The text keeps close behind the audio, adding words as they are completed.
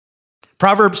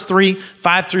Proverbs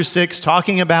 3:5-6,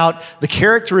 talking about the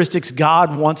characteristics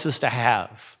God wants us to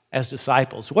have as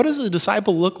disciples. What does a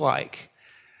disciple look like?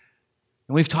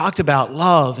 And we've talked about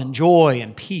love and joy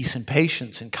and peace and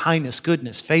patience and kindness,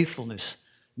 goodness, faithfulness,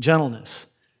 gentleness,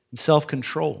 and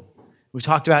self-control. We've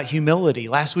talked about humility.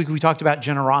 Last week we talked about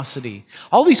generosity.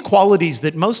 All these qualities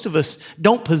that most of us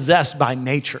don't possess by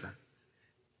nature.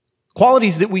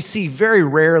 Qualities that we see very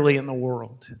rarely in the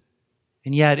world.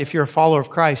 And yet, if you're a follower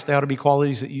of Christ, they ought to be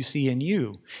qualities that you see in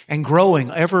you and growing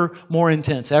ever more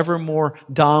intense, ever more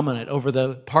dominant over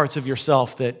the parts of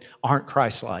yourself that aren't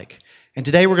Christ-like. And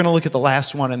today we're going to look at the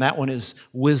last one, and that one is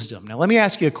wisdom. Now, let me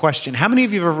ask you a question. How many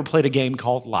of you have ever played a game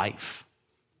called Life?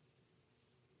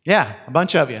 Yeah, a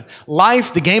bunch of you.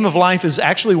 Life, the game of Life, is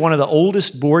actually one of the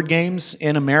oldest board games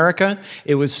in America.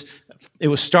 It was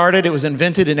invented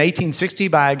in 1860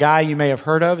 by a guy you may have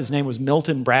heard of. His name was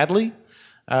Milton Bradley.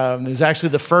 It was actually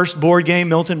the first board game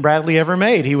Milton Bradley ever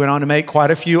made. He went on to make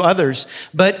quite a few others.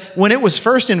 But when it was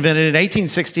first invented in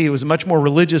 1860, it was a much more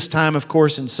religious time, of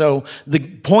course, and so the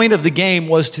point of the game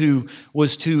was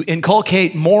to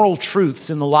inculcate moral truths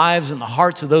in the lives and the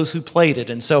hearts of those who played it.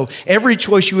 And so every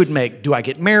choice you would make, do I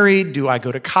get married? Do I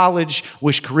go to college?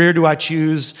 Which career do I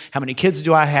choose? How many kids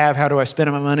do I have? How do I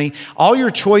spend my money? All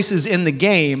your choices in the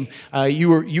game, you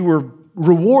were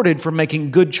rewarded for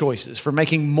making good choices, for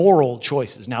making moral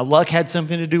choices. Now, luck had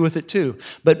something to do with it too.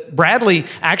 But Bradley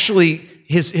actually,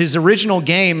 his original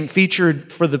game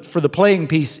featured for the playing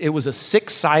piece, it was a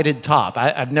 6-sided top.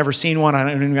 I've never seen one. I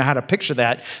don't even know how to picture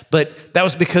that. But that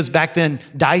was because back then,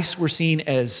 dice were seen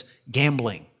as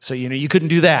gambling. So, you couldn't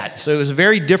do that. So it was a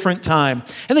very different time.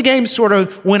 And the game sort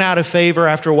of went out of favor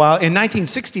after a while. In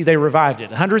 1960, they revived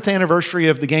it. 100th anniversary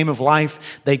of the Game of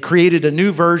Life. They created a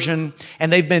new version,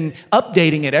 and they've been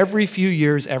updating it every few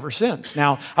years ever since.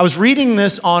 Now, I was reading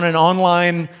this on an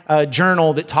online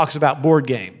journal that talks about board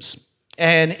games.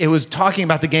 And it was talking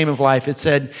about the Game of Life. It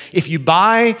said, if you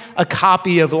buy a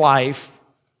copy of Life,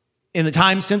 in the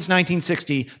time since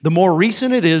 1960, the more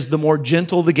recent it is, the more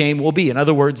gentle the game will be. In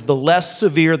other words, the less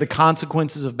severe the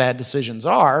consequences of bad decisions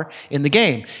are in the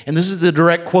game. And this is the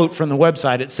direct quote from the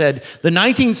website. It said, the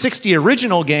 1960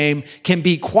 original game can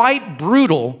be quite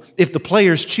brutal if the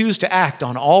players choose to act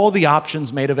on all the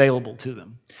options made available to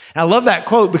them. And I love that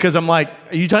quote because I'm like,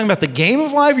 are you talking about the Game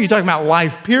of Life or are you talking about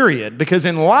Life, period? Because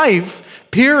in Life,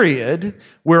 period,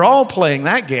 we're all playing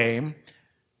that game.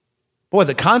 Boy,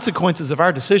 the consequences of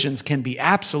our decisions can be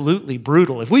absolutely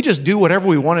brutal. If we just do whatever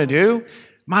we want to do,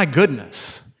 my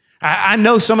goodness. I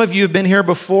know some of you have been here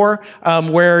before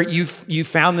where you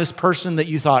found this person that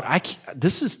you thought,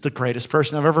 this is the greatest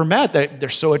person I've ever met. They're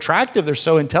so attractive. They're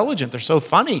so intelligent. They're so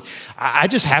funny. I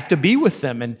just have to be with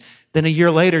them. And then a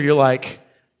year later, you're like,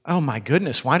 oh my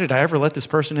goodness, why did I ever let this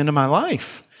person into my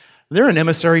life? They're an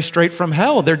emissary straight from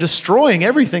hell. They're destroying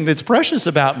everything that's precious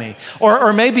about me.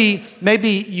 Or maybe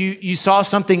you saw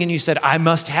something and you said, I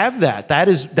must have that. That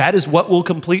is what will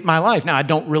complete my life. Now, I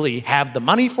don't really have the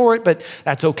money for it, but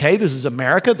that's okay. This is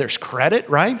America. There's credit,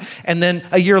 right? And then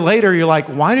a year later, you're like,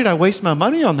 why did I waste my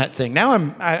money on that thing? Now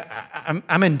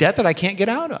I'm in debt that I can't get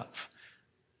out of.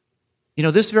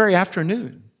 This very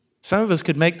afternoon, some of us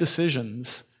could make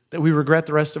decisions that we regret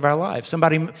the rest of our lives.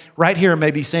 Somebody right here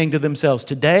may be saying to themselves,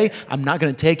 today, I'm not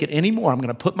going to take it anymore. I'm going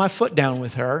to put my foot down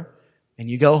with her. And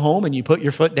you go home and you put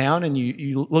your foot down and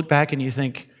you look back and you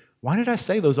think, why did I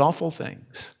say those awful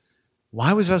things?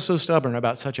 Why was I so stubborn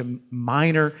about such a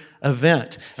minor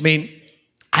event? I mean,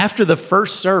 after the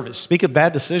first service, speak of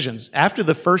bad decisions, after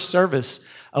the first service,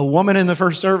 a woman in the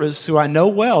first service who I know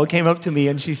well came up to me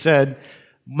and she said,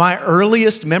 my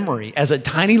earliest memory as a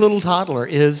tiny little toddler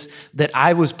is that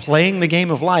I was playing the Game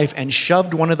of Life and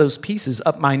shoved one of those pieces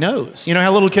up my nose. You know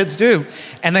how little kids do?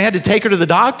 And they had to take her to the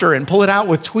doctor and pull it out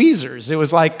with tweezers. It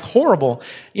was like horrible.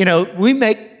 We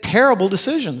make terrible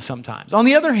decisions sometimes. On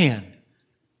the other hand,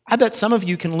 I bet some of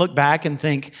you can look back and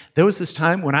think, there was this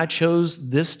time when I chose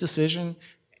this decision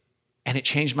and it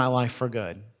changed my life for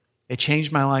good. It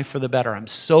changed my life for the better. I'm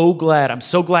so glad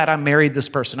I married this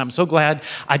person. I'm so glad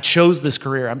I chose this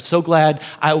career. I'm so glad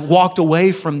I walked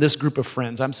away from this group of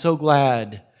friends. I'm so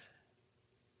glad.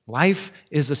 Life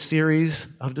is a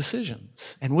series of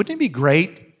decisions. And wouldn't it be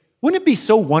great? Wouldn't it be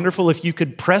so wonderful if you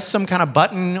could press some kind of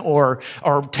button or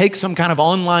take some kind of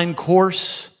online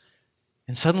course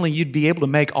and suddenly you'd be able to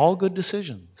make all good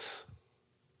decisions?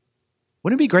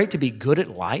 Wouldn't it be great to be good at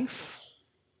life?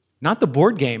 Not the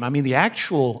board game, I mean the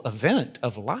actual event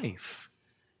of life.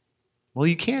 Well,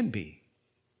 you can be.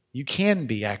 You can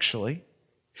be, actually.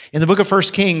 In the book of 1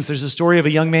 Kings, there's a story of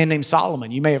a young man named Solomon.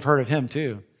 You may have heard of him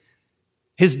too.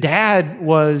 His dad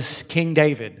was King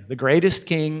David, the greatest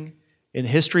king in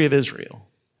the history of Israel.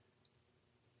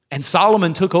 And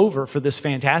Solomon took over for this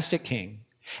fantastic king.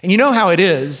 And you know how it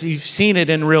is. You've seen it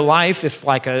in real life. If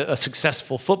like a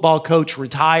successful football coach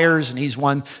retires and he's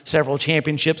won several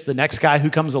championships, the next guy who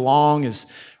comes along is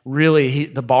really,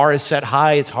 the bar is set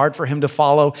high. It's hard for him to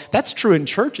follow. That's true in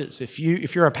churches. If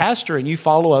you're a pastor and you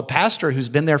follow a pastor who's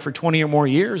been there for 20 or more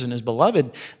years and is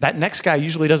beloved, that next guy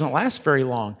usually doesn't last very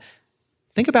long.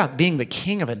 Think about being the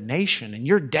king of a nation, and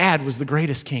your dad was the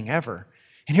greatest king ever.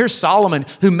 And here's Solomon,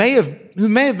 who may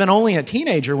have been only a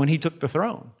teenager when he took the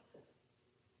throne.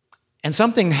 And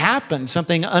something happened,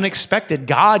 something unexpected.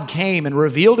 God came and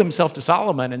revealed himself to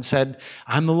Solomon and said,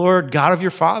 I'm the Lord God of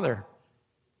your father.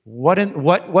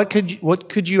 What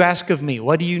could you ask of me?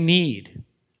 What do you need?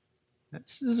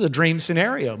 This is a dream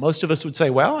scenario. Most of us would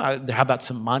say, well, how about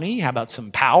some money? How about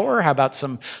some power? How about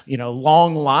some,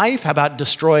 long life? How about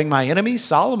destroying my enemies?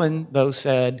 Solomon, though,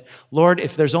 said, Lord,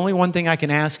 if there's only one thing I can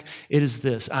ask, it is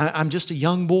this. I'm just a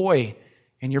young boy,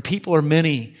 and your people are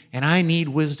many, and I need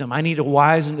wisdom. I need a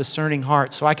wise and discerning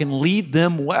heart so I can lead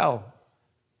them well.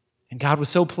 And God was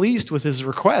so pleased with his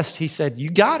request, he said, you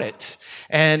got it.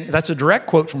 And that's a direct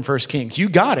quote from 1 Kings. You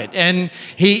got it.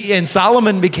 And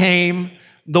Solomon became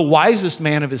the wisest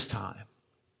man of his time.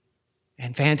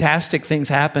 And fantastic things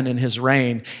happened in his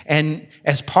reign. And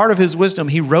as part of his wisdom,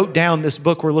 he wrote down this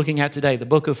book we're looking at today, the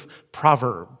book of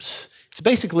Proverbs. It's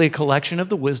basically a collection of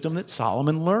the wisdom that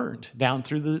Solomon learned down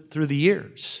through the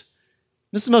years.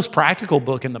 This is the most practical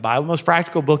book in the Bible, most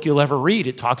practical book you'll ever read.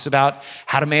 It talks about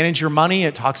how to manage your money.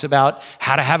 It talks about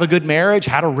how to have a good marriage,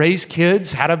 how to raise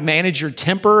kids, how to manage your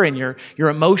temper and your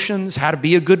emotions, how to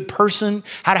be a good person,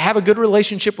 how to have a good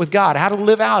relationship with God, how to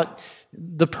live out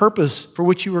the purpose for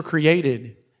which you were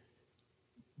created.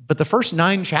 But the first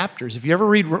 9 chapters, if you ever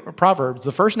read Proverbs,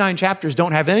 the first 9 chapters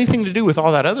don't have anything to do with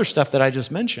all that other stuff that I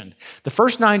just mentioned. The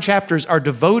first 9 chapters are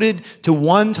devoted to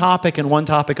one topic and one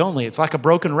topic only. It's like a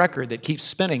broken record that keeps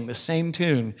spinning the same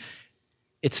tune.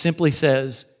 It simply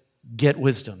says, get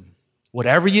wisdom.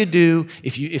 Whatever you do,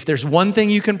 if there's one thing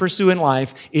you can pursue in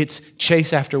life, it's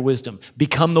chase after wisdom.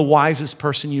 Become the wisest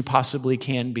person you possibly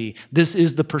can be. This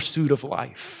is the pursuit of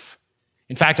life.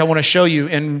 In fact, I want to show you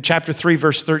in chapter 3,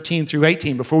 verse 13 through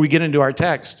 18, before we get into our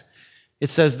text, it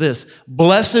says this,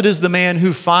 blessed is the man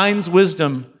who finds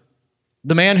wisdom,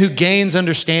 the man who gains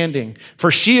understanding,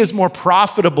 for she is more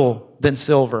profitable than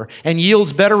silver and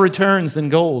yields better returns than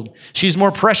gold. She's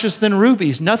more precious than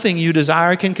rubies. Nothing you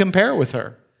desire can compare with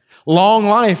her. Long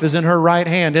life is in her right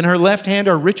hand. In her left hand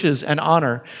are riches and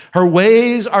honor. Her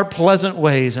ways are pleasant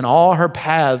ways, and all her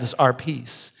paths are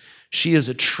peace. She is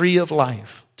a tree of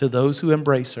life to those who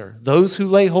embrace her. Those who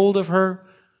lay hold of her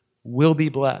will be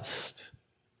blessed.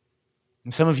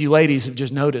 And some of you ladies have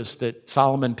just noticed that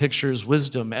Solomon pictures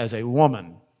wisdom as a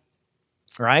woman,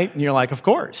 right? And you're like, of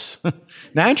course,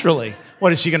 naturally.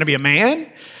 What, is she going to be a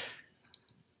man?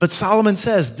 But Solomon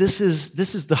says this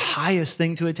is the highest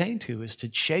thing to attain to, is to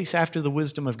chase after the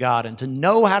wisdom of God and to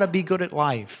know how to be good at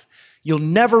life. You'll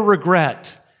never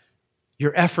regret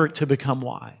your effort to become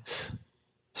wise.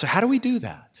 So how do we do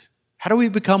that? How do we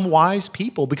become wise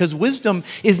people? Because wisdom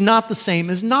is not the same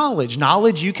as knowledge.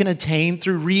 Knowledge you can attain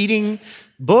through reading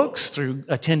books, through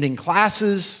attending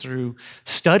classes, through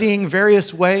studying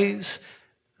various ways.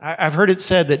 I've heard it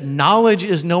said that knowledge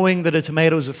is knowing that a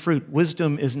tomato is a fruit.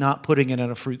 Wisdom is not putting it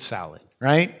in a fruit salad,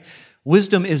 right?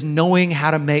 Wisdom is knowing how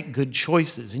to make good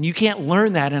choices. And you can't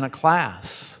learn that in a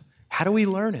class. How do we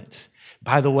learn it?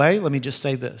 By the way, let me just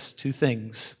say this, 2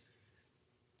 things.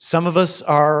 Some of us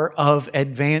are of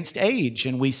advanced age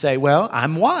and we say, well,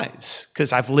 I'm wise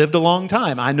because I've lived a long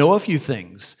time. I know a few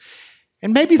things.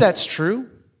 And maybe that's true.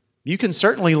 You can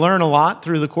certainly learn a lot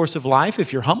through the course of life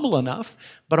if you're humble enough.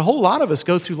 But a whole lot of us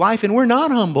go through life and we're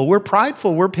not humble. We're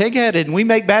prideful. We're pig-headed. And we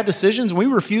make bad decisions. And we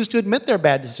refuse to admit they're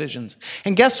bad decisions.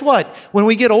 And guess what? When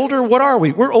we get older, what are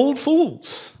we? We're old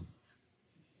fools.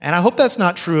 And I hope that's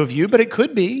not true of you, but it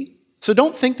could be. So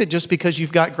don't think that just because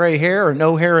you've got gray hair or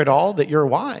no hair at all that you're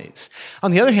wise.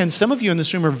 On the other hand, some of you in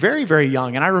this room are very, very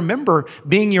young. And I remember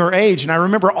being your age, and I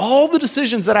remember all the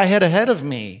decisions that I had ahead of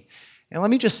me. And let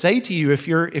me just say to you, if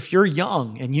you're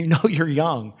young and you know you're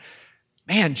young,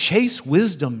 man, chase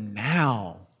wisdom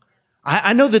now.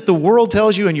 I know that the world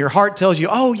tells you and your heart tells you,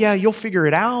 oh yeah, you'll figure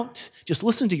it out. Just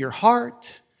listen to your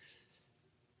heart.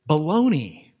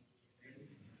 Baloney.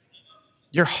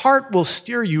 Your heart will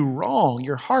steer you wrong.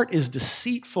 Your heart is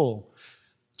deceitful.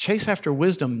 Chase after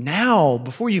wisdom now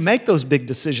before you make those big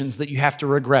decisions that you have to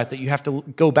regret, that you have to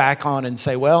go back on and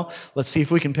say, well, let's see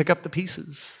if we can pick up the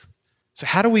pieces. So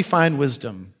how do we find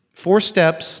wisdom? 4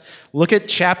 steps. Look at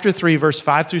chapter 3, verse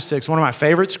 5 through 6, one of my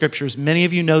favorite scriptures. Many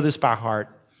of you know this by heart.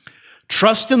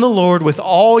 Trust in the Lord with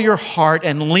all your heart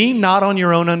and lean not on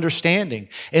your own understanding.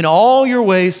 In all your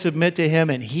ways submit to him,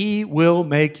 and he will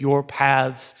make your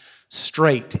paths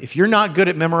straight. If you're not good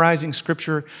at memorizing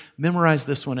Scripture, memorize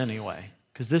this one anyway,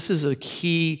 because this is a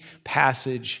key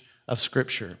passage of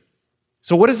Scripture.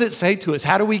 So what does it say to us?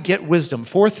 How do we get wisdom?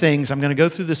 4 things. I'm going to go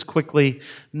through this quickly.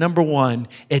 Number 1,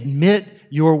 admit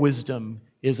your wisdom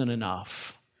isn't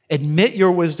enough. Admit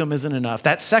your wisdom isn't enough.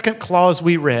 That second clause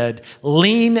we read,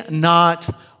 lean not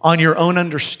on your own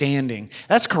understanding.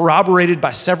 That's corroborated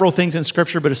by several things in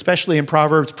Scripture, but especially in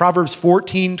Proverbs. Proverbs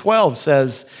 14:12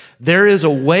 says, there is a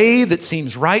way that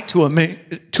seems right to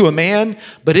a man,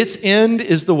 but its end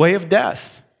is the way of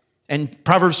death. And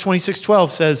Proverbs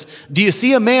 26:12 says, do you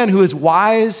see a man who is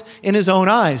wise in his own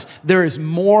eyes? There is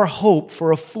more hope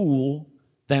for a fool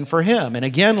than for him. And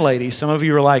again, ladies, some of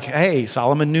you are like, hey,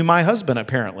 Solomon knew my husband,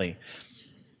 apparently.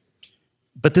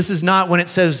 But this is not, when it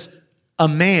says a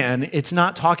man, it's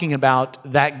not talking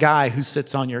about that guy who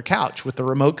sits on your couch with the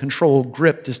remote control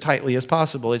gripped as tightly as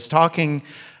possible. It's talking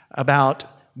about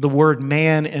the word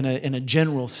man in a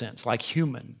general sense, like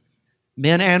human.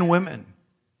 Men and women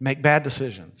make bad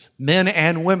decisions. Men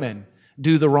and women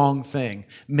do the wrong thing.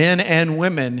 Men and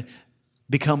women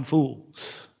become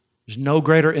fools. There's no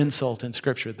greater insult in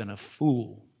Scripture than a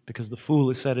fool, because the fool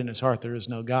has said in his heart, there is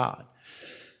no God.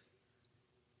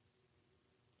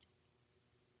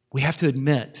 We have to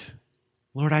admit,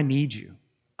 Lord, I need you.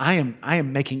 I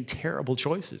am making terrible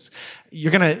choices.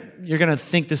 You're gonna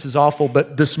think this is awful,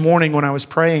 but this morning when I was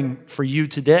praying for you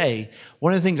today,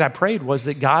 one of the things I prayed was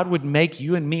that God would make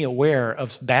you and me aware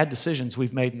of bad decisions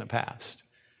we've made in the past.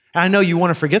 And I know you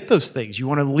want to forget those things. You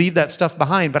want to leave that stuff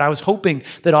behind, but I was hoping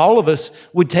that all of us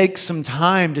would take some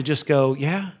time to just go,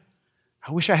 yeah,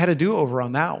 I wish I had a do-over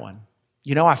on that one.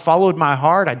 You know, I followed my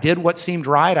heart. I did what seemed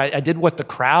right. I did what the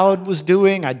crowd was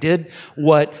doing. I did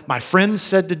what my friends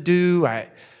said to do. I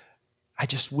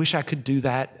just wish I could do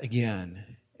that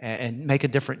again and make a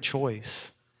different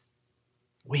choice.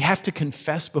 We have to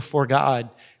confess before God.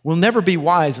 We'll never be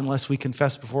wise unless we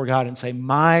confess before God and say,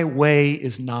 my way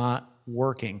is not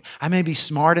working. I may be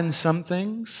smart in some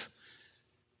things,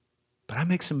 but I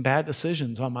make some bad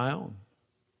decisions on my own.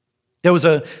 There was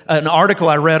an article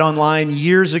I read online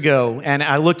years ago, and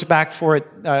I looked back for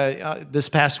it this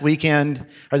past weekend,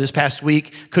 or this past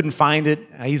week, couldn't find it.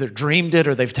 I either dreamed it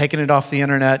or they've taken it off the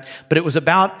internet. But it was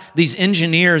about these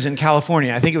engineers in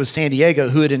California, I think it was San Diego,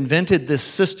 who had invented this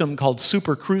system called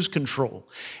Super Cruise Control.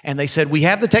 And they said, we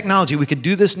have the technology, we could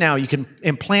do this now. You can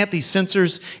implant these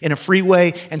sensors in a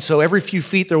freeway, and so every few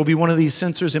feet there will be one of these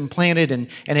sensors implanted, and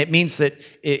it means that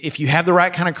if you have the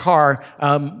right kind of car,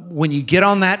 when you get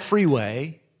on that freeway,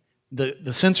 the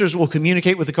sensors will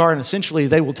communicate with the car, and essentially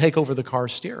they will take over the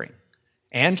car's steering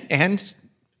and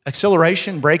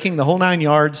acceleration, braking, the whole 9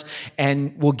 yards,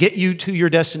 and will get you to your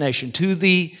destination, to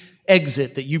the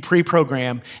exit that you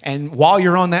pre-program. And while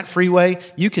you're on that freeway,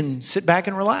 you can sit back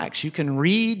and relax. You can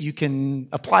read, you can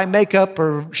apply makeup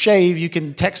or shave, you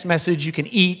can text message, you can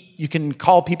eat, you can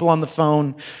call people on the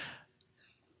phone.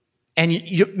 And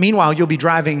meanwhile, you'll be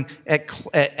driving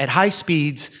at high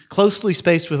speeds, closely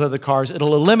spaced with other cars.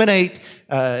 It'll eliminate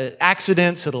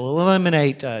accidents. It'll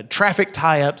eliminate traffic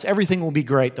tie-ups. Everything will be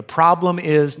great. The problem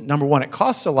is, number one, it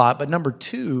costs a lot. But number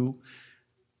two,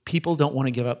 people don't want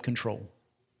to give up control.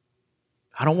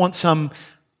 I don't want some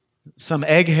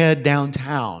egghead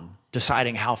downtown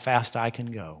deciding how fast I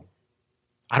can go.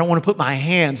 I don't want to put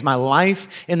my life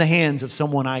in the hands of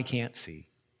someone I can't see.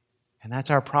 And that's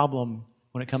our problem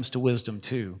when it comes to wisdom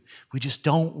too. We just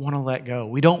don't want to let go.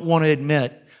 We don't want to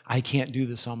admit, I can't do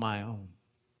this on my own.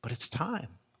 But it's time.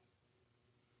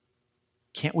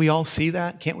 Can't we all see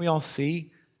that? Can't we all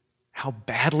see how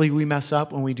badly we mess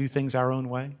up when we do things our own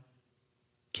way?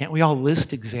 Can't we all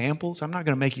list examples? I'm not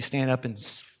going to make you stand up and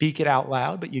speak it out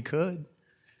loud, but you could.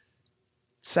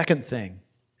 Second thing,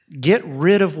 get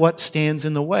rid of what stands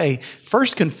in the way.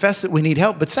 First, confess that we need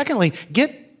help. But secondly,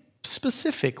 get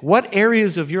specific. What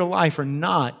areas of your life are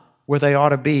not where they ought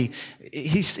to be?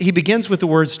 He begins with the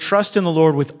words, trust in the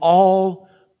Lord with all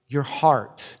your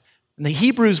heart. And the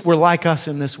Hebrews were like us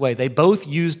in this way. They both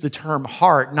used the term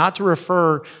heart, not to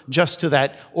refer just to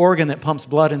that organ that pumps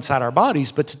blood inside our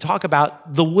bodies, but to talk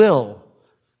about the will,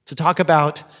 to talk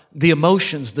about the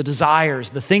emotions, the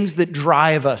desires, the things that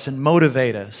drive us and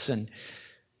motivate us. And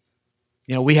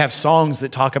you know, we have songs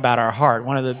that talk about our heart.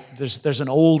 There's an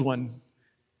old one,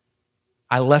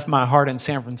 I left my heart in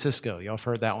San Francisco. Y'all have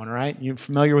heard that one, right? You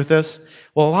familiar with this?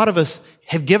 Well, a lot of us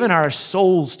have given our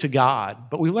souls to God,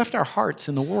 but we left our hearts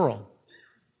in the world,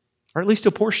 or at least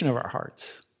a portion of our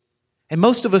hearts. And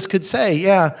most of us could say,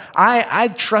 yeah, I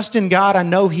trust in God. I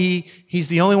know He's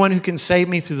the only one who can save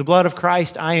me through the blood of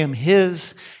Christ. I am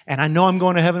His, and I know I'm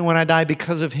going to heaven when I die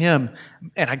because of Him.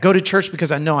 And I go to church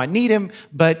because I know I need Him,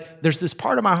 but there's this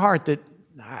part of my heart that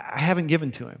I haven't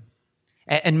given to Him.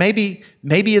 And maybe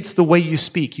it's the way you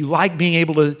speak. You like being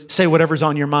able to say whatever's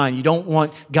on your mind. You don't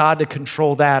want God to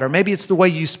control that. Or maybe it's the way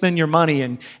you spend your money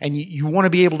and you want to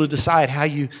be able to decide how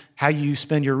you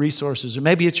spend your resources. Or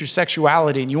maybe it's your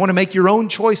sexuality and you want to make your own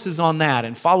choices on that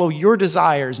and follow your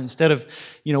desires instead of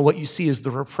what you see as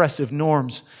the repressive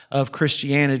norms of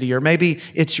Christianity. Or maybe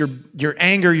it's your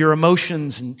anger, your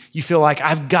emotions, and you feel like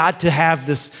I've got to have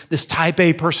this type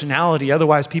A personality,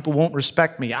 otherwise people won't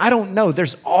respect me. I don't know.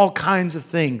 There's all kinds of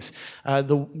things.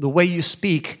 The way you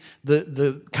speak,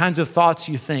 the kinds of thoughts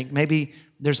you think. Maybe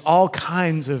there's all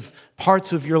kinds of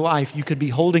parts of your life you could be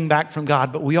holding back from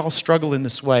God, but we all struggle in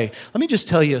this way. Let me just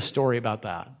tell you a story about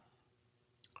that.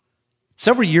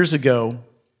 Several years ago,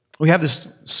 we have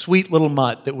this sweet little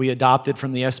mutt that we adopted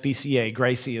from the SPCA.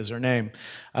 Gracie is her name.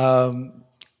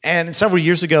 And several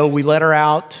years ago, we let her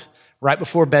out right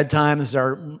before bedtime. This is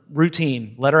our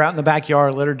routine. Let her out in the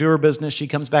backyard, let her do her business. She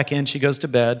comes back in, she goes to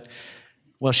bed.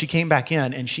 Well, she came back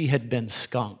in and she had been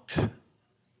skunked.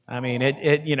 I mean,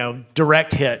 it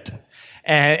direct hit.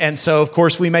 And so, of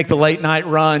course, we make the late night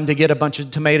run to get a bunch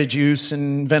of tomato juice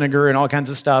and vinegar and all kinds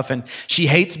of stuff. And she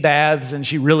hates baths, and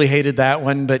she really hated that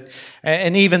one.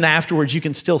 And even afterwards, you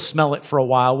can still smell it for a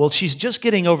while. Well, she's just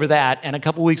getting over that, and a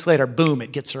couple weeks later, boom,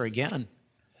 it gets her again.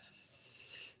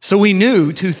 So we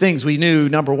knew two things. We knew,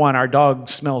 number one, our dog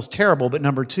smells terrible, but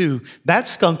number two, that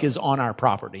skunk is on our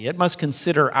property. It must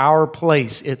consider our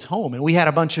place its home. And we had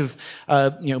a bunch of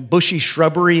bushy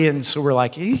shrubbery, and so we're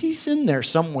like, he's in there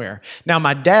somewhere. Now,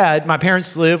 my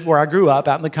parents live where I grew up,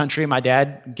 out in the country, and my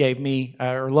dad gave me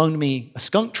or loaned me a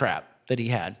skunk trap that he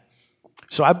had.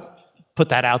 So I put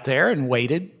that out there and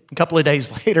waited. A couple of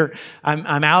days later,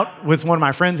 I'm out with one of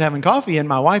my friends having coffee, and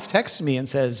my wife texts me and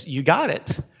says, "You got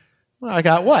it." Well, I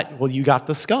got what? Well, you got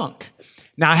the skunk.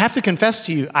 Now, I have to confess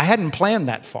to you, I hadn't planned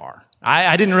that far.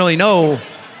 I didn't really know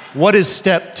what is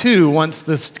step 2 once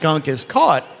the skunk is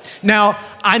caught. Now,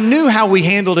 I knew how we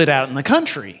handled it out in the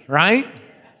country, right?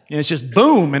 It's just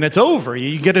boom, and it's over.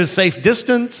 You get a safe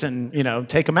distance and,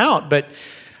 take them out. But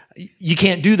you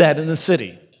can't do that in the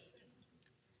city.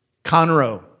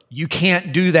 Conroe, you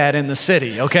can't do that in the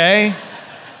city, okay?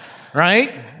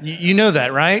 Right? You know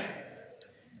that, right?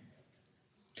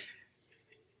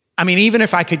 I mean, even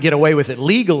if I could get away with it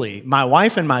legally, my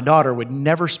wife and my daughter would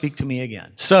never speak to me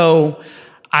again. So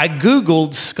I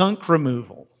Googled skunk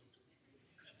removal.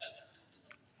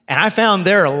 And I found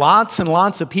there are lots and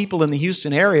lots of people in the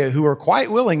Houston area who are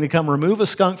quite willing to come remove a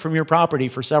skunk from your property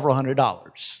for several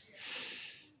 $100s.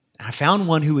 And I found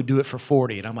one who would do it for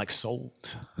 $40, and I'm like,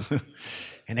 sold.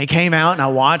 And they came out, and I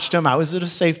watched them. I was at a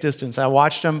safe distance. I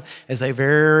watched them as they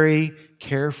very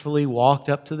carefully walked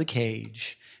up to the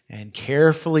cage and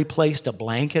carefully placed a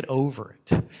blanket over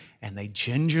it. And they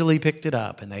gingerly picked it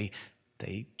up, and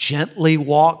they gently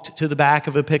walked to the back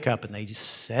of a pickup, and they just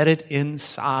set it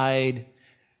inside.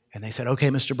 And they said, "Okay,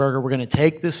 Mr. Berger, we're going to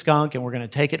take this skunk, and we're going to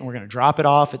take it, and we're going to drop it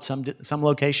off at some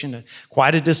location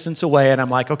quite a distance away." And I'm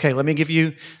like, "Okay, let me give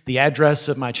you the address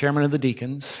of my chairman of the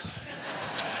deacons."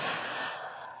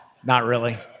 Not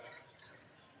really.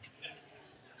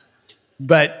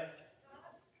 But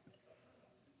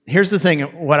here's the thing,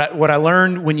 what I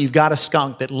learned when you've got a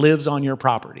skunk that lives on your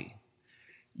property,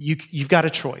 you've got a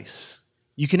choice.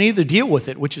 You can either deal with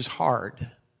it, which is hard,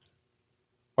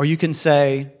 or you can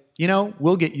say,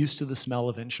 we'll get used to the smell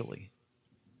eventually.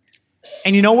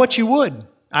 And you know what? You would.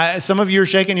 Some of you are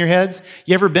shaking your heads.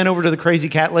 You ever been over to the crazy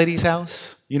cat lady's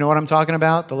house? You know what I'm talking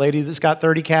about? The lady that's got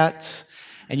 30 cats.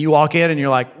 And you walk in and you're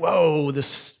like, whoa,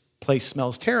 this place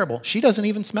smells terrible. She doesn't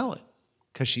even smell it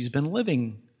because she's been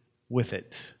living with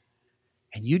it.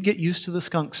 And you'd get used to the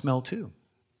skunk smell too.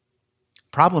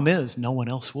 Problem is, no one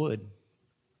else would.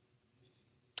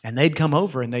 And they'd come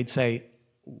over and they'd say,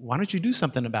 "Why don't you do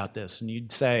something about this?" And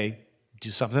you'd say,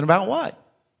 "Do something about what?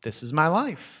 This is my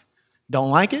life. Don't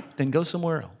like it? Then go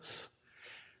somewhere else."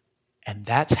 And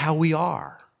that's how we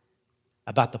are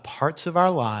about the parts of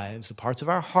our lives, the parts of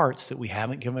our hearts that we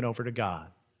haven't given over to God.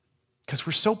 Because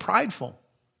we're so prideful.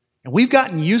 And we've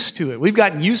gotten used to it. We've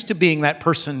gotten used to being that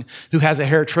person who has a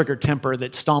hair-trigger temper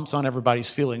that stomps on everybody's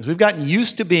feelings. We've gotten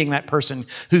used to being that person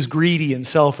who's greedy and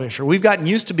selfish. Or we've gotten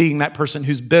used to being that person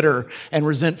who's bitter and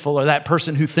resentful, or that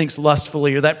person who thinks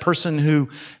lustfully, or that person who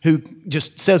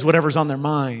just says whatever's on their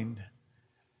mind.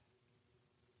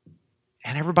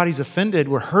 And everybody's offended.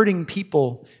 We're hurting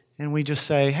people. And we just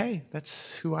say, "Hey,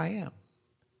 that's who I am."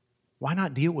 Why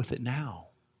not deal with it now?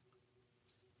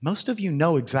 Most of you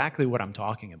know exactly what I'm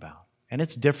talking about, and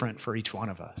it's different for each one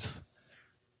of us.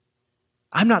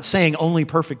 I'm not saying only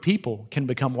perfect people can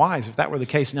become wise. If that were the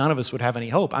case, none of us would have any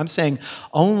hope. I'm saying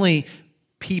only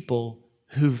people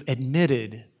who've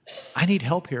admitted, I need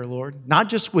help here, Lord. Not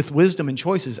just with wisdom and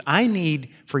choices. I need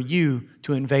for you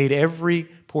to invade every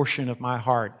portion of my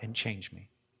heart and change me.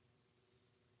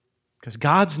 Because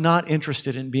God's not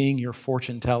interested in being your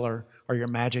fortune teller or your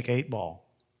magic 8-ball.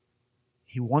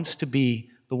 He wants to be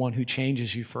the one who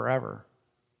changes you forever.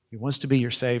 He wants to be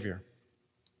your Savior.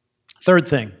 Third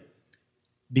thing,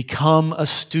 become a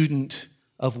student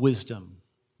of wisdom.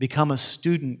 Become a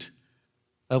student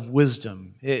of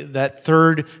wisdom. That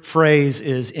third phrase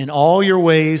is, in all your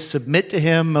ways, submit to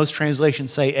Him. Most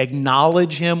translations say,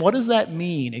 acknowledge Him. What does that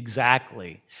mean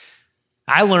exactly?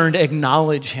 I learned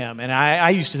acknowledge Him, and I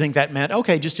used to think that meant,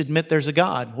 okay, just admit there's a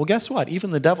God. Well, guess what?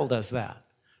 Even the devil does that.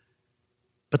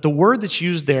 But the word that's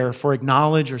used there for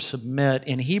acknowledge or submit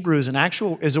in Hebrew is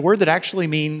a word that actually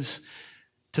means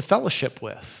to fellowship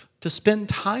with, to spend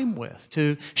time with,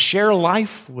 to share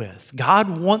life with.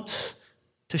 God wants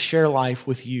to share life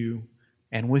with you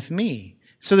and with me.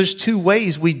 So there's two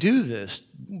ways we do this.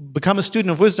 Become a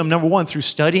student of wisdom, number one, through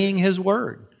studying His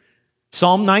word.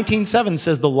 Psalm 19:7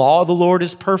 says, the law of the Lord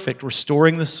is perfect,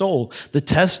 restoring the soul. The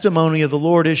testimony of the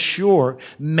Lord is sure,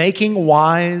 making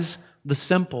wise the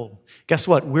simple. Guess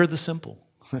what? We're the simple.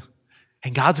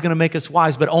 And God's going to make us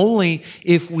wise, but only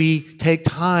if we take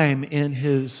time in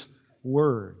His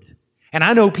word. And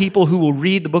I know people who will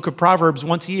read the book of Proverbs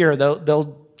once a year.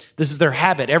 This is their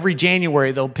habit. Every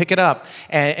January, they'll pick it up,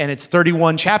 and it's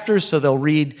 31 chapters, so they'll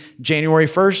read January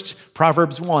 1st,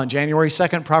 Proverbs 1, January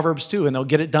 2nd, Proverbs 2, and they'll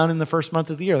get it done in the first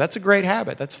month of the year. That's a great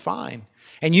habit. That's fine.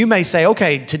 And you may say,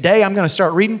 okay, today I'm going to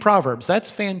start reading Proverbs. That's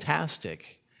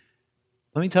fantastic.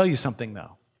 Let me tell you something,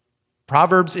 though.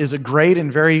 Proverbs is a great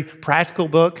and very practical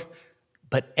book,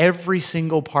 but every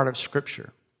single part of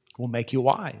Scripture will make you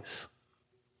wise.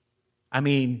 I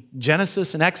mean,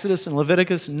 Genesis and Exodus and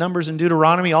Leviticus and Numbers and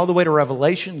Deuteronomy, all the way to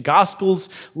Revelation, Gospels,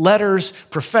 letters,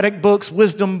 prophetic books,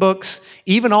 wisdom books,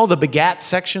 even all the begat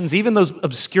sections, even those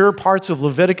obscure parts of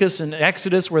Leviticus and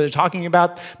Exodus where they're talking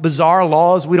about bizarre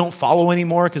laws we don't follow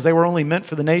anymore because they were only meant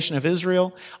for the nation of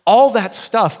Israel. All that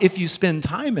stuff, if you spend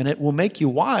time in it, will make you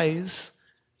wise,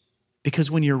 because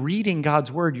when you're reading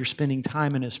God's word, you're spending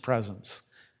time in His presence.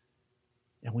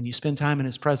 And when you spend time in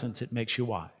His presence, it makes you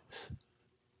wise.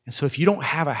 And so if you don't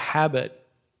have a habit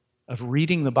of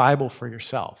reading the Bible for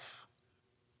yourself,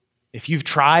 if you've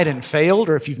tried and failed,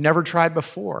 or if you've never tried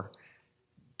before,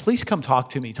 please come talk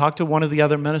to me. Talk to one of the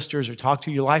other ministers or talk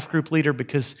to your life group leader,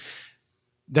 because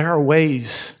there are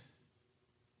ways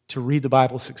to read the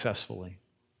Bible successfully,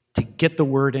 to get the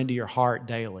word into your heart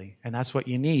daily, and that's what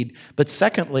you need. But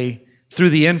secondly, through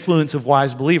the influence of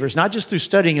wise believers, not just through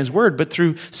studying His word, but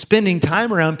through spending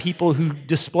time around people who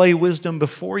display wisdom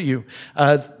before you.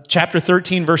 Chapter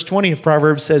 13, verse 20 of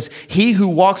Proverbs says, he who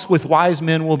walks with wise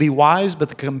men will be wise, but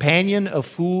the companion of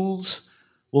fools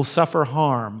will suffer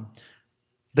harm.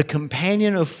 The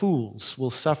companion of fools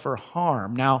will suffer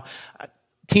harm. Now,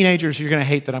 teenagers, you're going to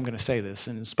hate that I'm going to say this,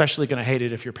 and especially going to hate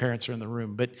it if your parents are in the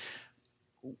room, but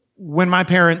when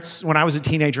I was a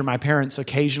teenager, my parents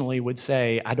occasionally would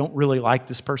say, I don't really like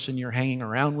this person you're hanging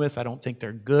around with. I don't think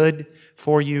they're good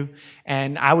for you.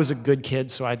 And I was a good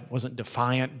kid, so I wasn't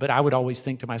defiant, but I would always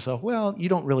think to myself, well, you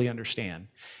don't really understand.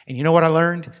 And you know what I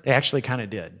learned? They actually kind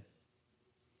of did.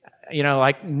 You know,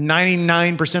 like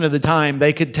 99% of the time,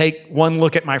 they could take one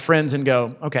look at my friends and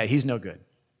go, okay, he's no good.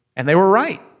 And they were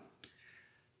right.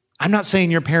 I'm not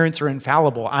saying your parents are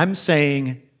infallible. I'm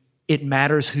saying it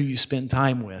matters who you spend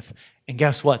time with. And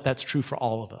guess what? That's true for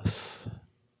all of us.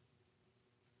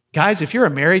 Guys, if you're a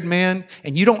married man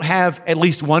and you don't have at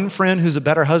least one friend who's a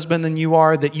better husband than you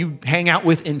are, that you hang out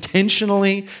with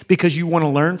intentionally because you want to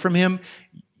learn from him,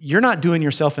 you're not doing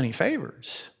yourself any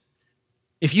favors.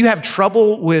 If you have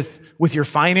trouble with your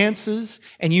finances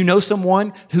and you know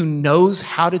someone who knows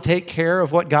how to take care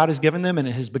of what God has given them and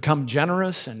has become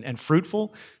generous and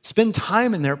fruitful, spend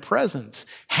time in their presence.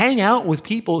 Hang out with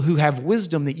people who have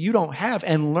wisdom that you don't have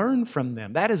and learn from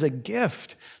them. That is a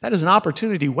gift. That is an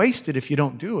opportunity wasted if you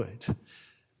don't do it.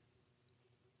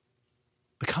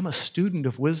 Become a student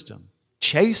of wisdom.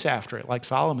 Chase after it, like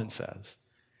Solomon says.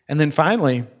 And then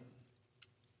finally,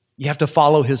 you have to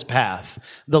follow his path.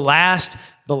 The last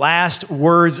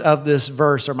words of this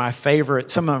verse are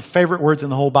some of my favorite words in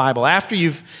the whole Bible. After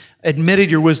you've admitted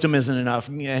your wisdom isn't enough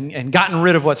and gotten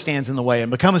rid of what stands in the way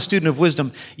and become a student of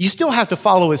wisdom, you still have to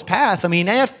follow his path. I mean,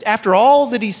 after all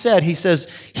that he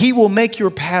says, he will make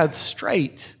your path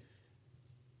straight.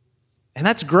 And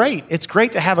that's great. It's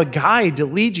great to have a guide to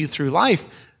lead you through life.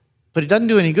 But it doesn't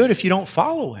do any good if you don't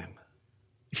follow him,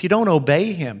 if you don't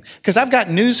obey him. Because I've got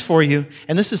news for you,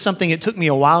 and this is something it took me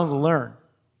a while to learn.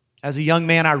 As a young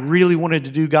man, I really wanted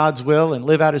to do God's will and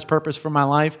live out his purpose for my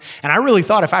life. And I really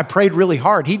thought if I prayed really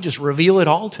hard, he'd just reveal it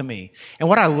all to me. And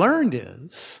what I learned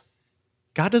is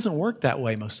God doesn't work that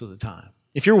way most of the time.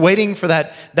 If you're waiting for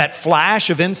that flash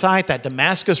of insight, that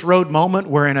Damascus Road moment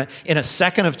where in a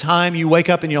second of time you wake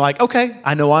up and you're like, okay,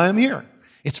 I know I am here,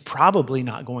 it's probably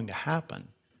not going to happen.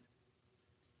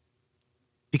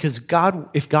 Because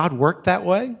if God worked that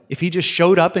way, if he just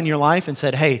showed up in your life and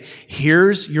said, hey,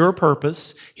 here's your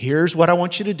purpose, here's what I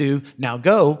want you to do, now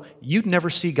go, you'd never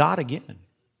see God again.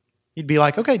 You'd be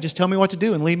like, okay, just tell me what to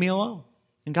do and leave me alone.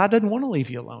 And God doesn't want to leave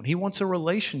you alone. He wants a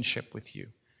relationship with you.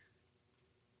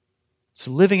 So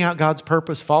living out God's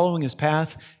purpose, following his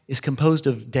path, is composed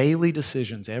of daily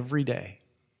decisions every day.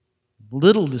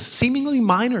 Seemingly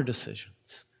minor decisions.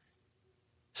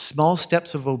 Small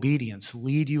steps of obedience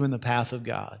lead you in the path of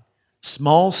God.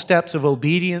 Small steps of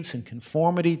obedience and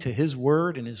conformity to his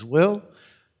word and his will.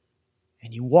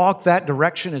 And you walk that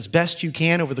direction as best you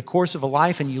can over the course of a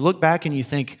life, and you look back and you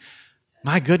think,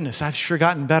 my goodness, I've sure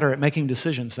gotten better at making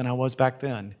decisions than I was back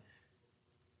then.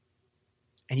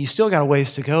 And you still got a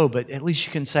ways to go, but at least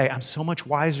you can say, I'm so much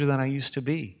wiser than I used to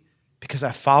be because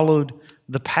I followed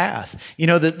the path. You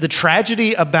know, the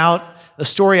tragedy about the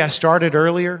story I started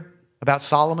earlier about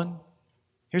Solomon,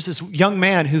 here's this young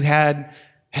man who had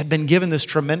been given this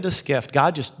tremendous gift.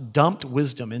 God just dumped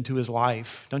wisdom into his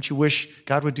life. Don't you wish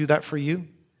God would do that for you?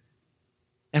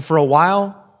 And for a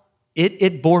while,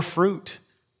 it bore fruit.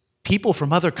 People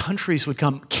from other countries would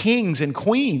come, kings and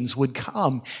queens would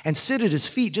come and sit at his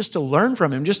feet just to learn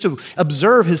from him, just to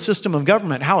observe his system of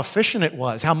government, how efficient it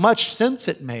was, how much sense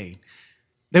it made.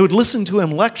 They would listen to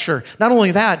him lecture. Not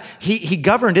only that, he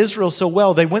governed Israel so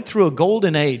well, they went through a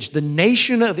golden age. The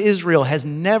nation of Israel has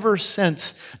never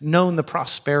since known the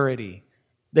prosperity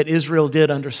that Israel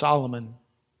did under Solomon.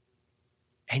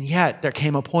 And yet, there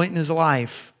came a point in his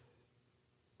life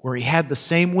where he had the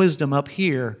same wisdom up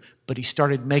here, but he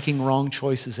started making wrong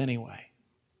choices anyway.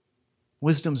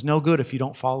 Wisdom's no good if you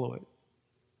don't follow it.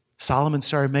 Solomon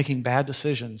started making bad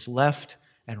decisions, left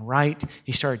and right.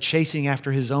 He started chasing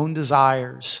after his own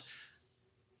desires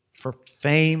for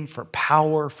fame, for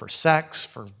power, for sex,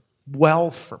 for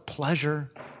wealth, for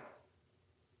pleasure.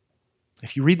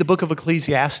 If you read the book of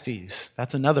Ecclesiastes,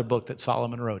 that's another book that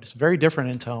Solomon wrote. It's very different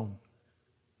in tone.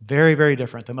 Very, very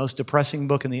different. The most depressing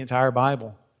book in the entire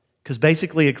Bible. Because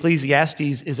basically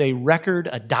Ecclesiastes is a record,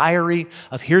 a diary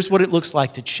of here's what it looks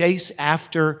like to chase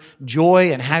after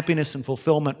joy and happiness and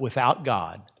fulfillment without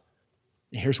God.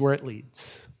 And here's where it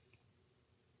leads.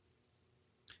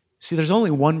 See, there's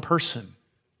only one person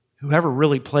who ever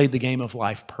really played the game of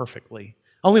life perfectly.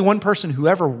 Only one person who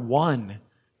ever won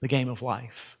the game of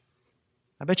life.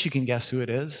 I bet you can guess who it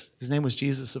is. His name was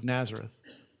Jesus of Nazareth.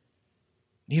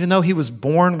 Even though he was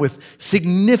born with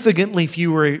significantly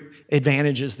fewer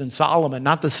advantages than Solomon,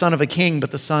 not the son of a king,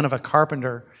 but the son of a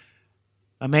carpenter,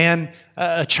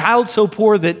 a child so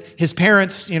poor that his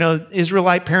parents,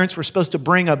 Israelite parents were supposed to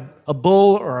bring a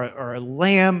bull or a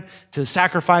lamb to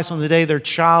sacrifice on the day their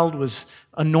child was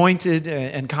anointed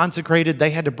and consecrated.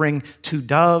 They had to bring 2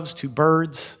 doves, 2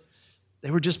 birds.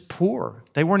 They were just poor.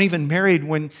 They weren't even married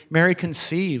when Mary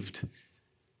conceived.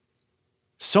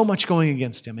 So much going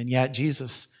against him, and yet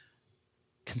Jesus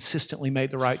consistently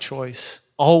made the right choice,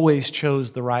 always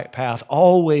chose the right path,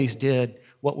 always did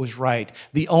what was right.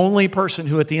 The only person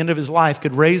who at the end of his life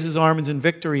could raise his arms in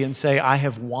victory and say, I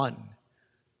have won.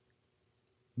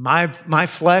 My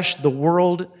flesh, the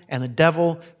world, and the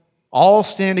devil all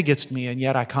stand against me, and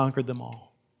yet I conquered them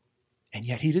all. And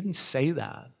yet he didn't say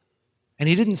that. And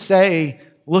he didn't say,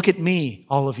 look at me,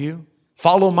 all of you.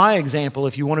 Follow my example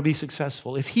if you want to be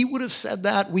successful. If he would have said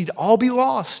that, we'd all be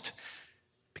lost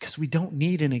because we don't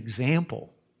need an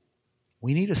example.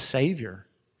 We need a Savior.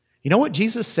 You know what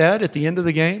Jesus said at the end of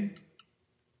the game?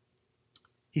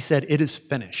 He said, it is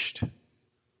finished.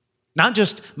 Not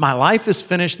just my life is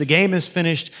finished, the game is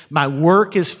finished, my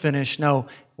work is finished. No,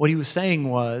 what he was saying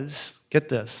was, get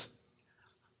this,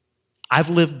 I've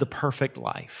lived the perfect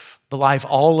life, the life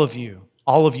all of you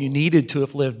needed to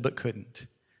have lived but couldn't.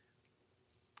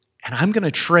 And I'm going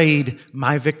to trade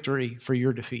my victory for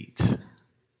your defeat.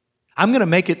 I'm going to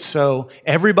make it so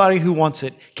everybody who wants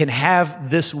it can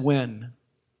have this win,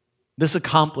 this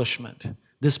accomplishment,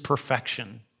 this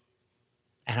perfection.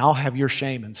 And I'll have your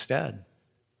shame instead,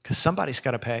 because somebody's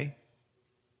got to pay.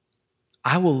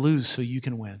 I will lose so you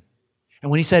can win.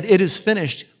 And when he said, it is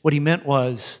finished, what he meant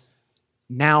was,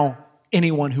 now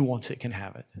anyone who wants it can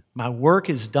have it. My work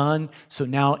is done, so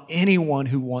now anyone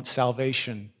who wants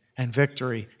salvation and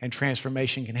victory and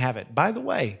transformation can have it. By the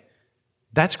way,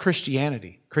 that's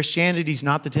Christianity. Christianity is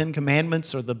not the Ten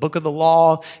Commandments or the book of the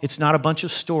law. It's not a bunch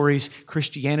of stories.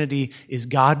 Christianity is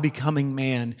God becoming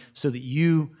man so that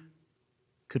you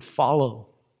could follow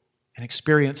and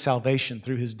experience salvation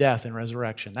through his death and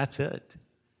resurrection. That's it.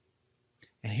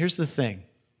 And here's the thing.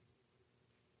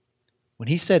 When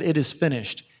he said it is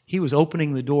finished, he was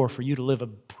opening the door for you to live a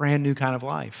brand new kind of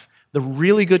life. The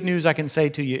really good news I can say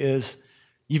to you is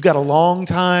you've got a long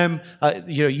time,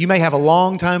 you may have a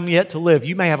long time yet to live.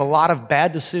 You may have a lot of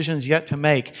bad decisions yet to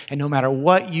make. And no matter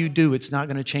what you do, it's not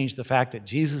going to change the fact that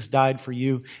Jesus died for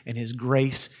you and his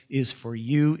grace is for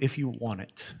you if you want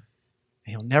it.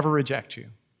 And he'll never reject you.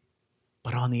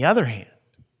 But on the other hand,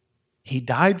 he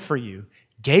died for you,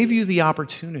 gave you the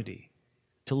opportunity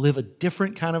to live a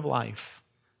different kind of life,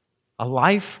 a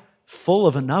life full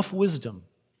of enough wisdom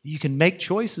that you can make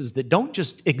choices that don't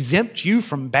just exempt you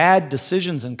from bad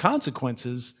decisions and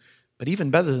consequences, but even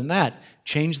better than that,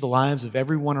 change the lives of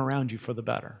everyone around you for the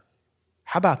better.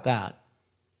 How about that?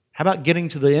 How about getting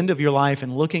to the end of your life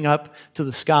and looking up to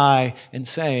the sky and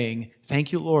saying,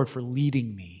 "Thank you, Lord, for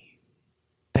leading me.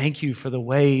 Thank you for the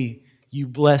way you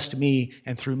blessed me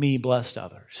and through me blessed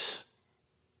others."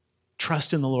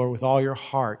 Trust in the Lord with all your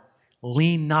heart.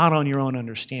 Lean not on your own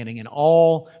understanding. In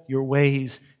all your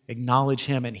ways, acknowledge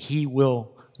him, and he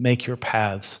will make your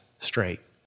paths straight.